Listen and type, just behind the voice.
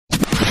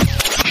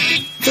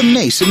the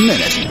Mason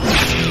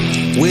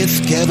Minute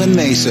with Kevin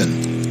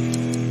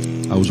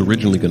Mason. I was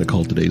originally going to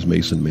call today's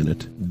Mason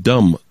Minute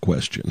Dumb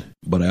Question,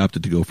 but I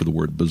opted to go for the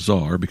word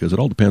bizarre because it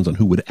all depends on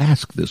who would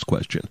ask this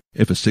question.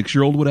 If a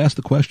 6-year-old would ask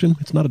the question,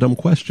 it's not a dumb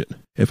question.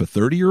 If a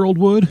 30-year-old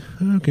would,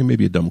 okay,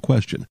 maybe a dumb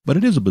question. But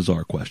it is a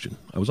bizarre question.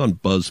 I was on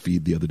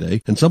BuzzFeed the other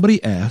day, and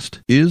somebody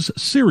asked, is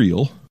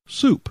cereal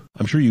soup?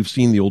 I'm sure you've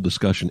seen the old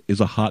discussion, is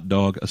a hot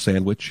dog a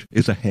sandwich?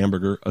 Is a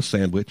hamburger a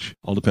sandwich?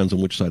 All depends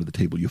on which side of the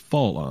table you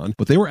fall on.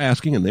 But they were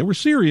asking, and they were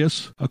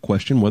serious, a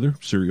question whether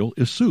cereal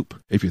is soup.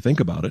 If you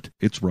think about it,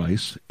 it's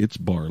rice, it's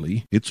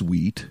barley, it's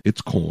wheat,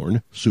 it's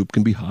corn. Soup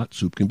can be hot,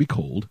 soup can be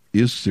cold.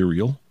 Is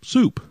cereal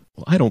soup?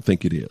 Well, I don't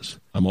think it is.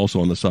 I'm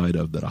also on the side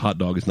of that a hot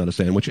dog is not a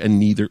sandwich and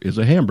neither is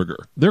a hamburger.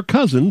 They're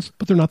cousins,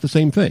 but they're not the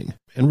same thing.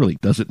 And really,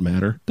 does it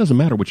matter? Doesn't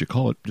matter what you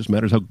call it. It just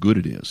matters how good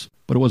it is.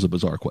 But it was a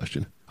bizarre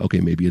question. Okay,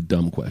 maybe a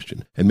dumb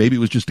question. And maybe it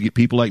was just to get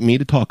people like me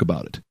to talk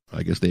about it.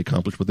 I guess they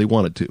accomplished what they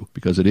wanted to,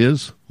 because it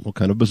is, well,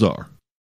 kind of bizarre.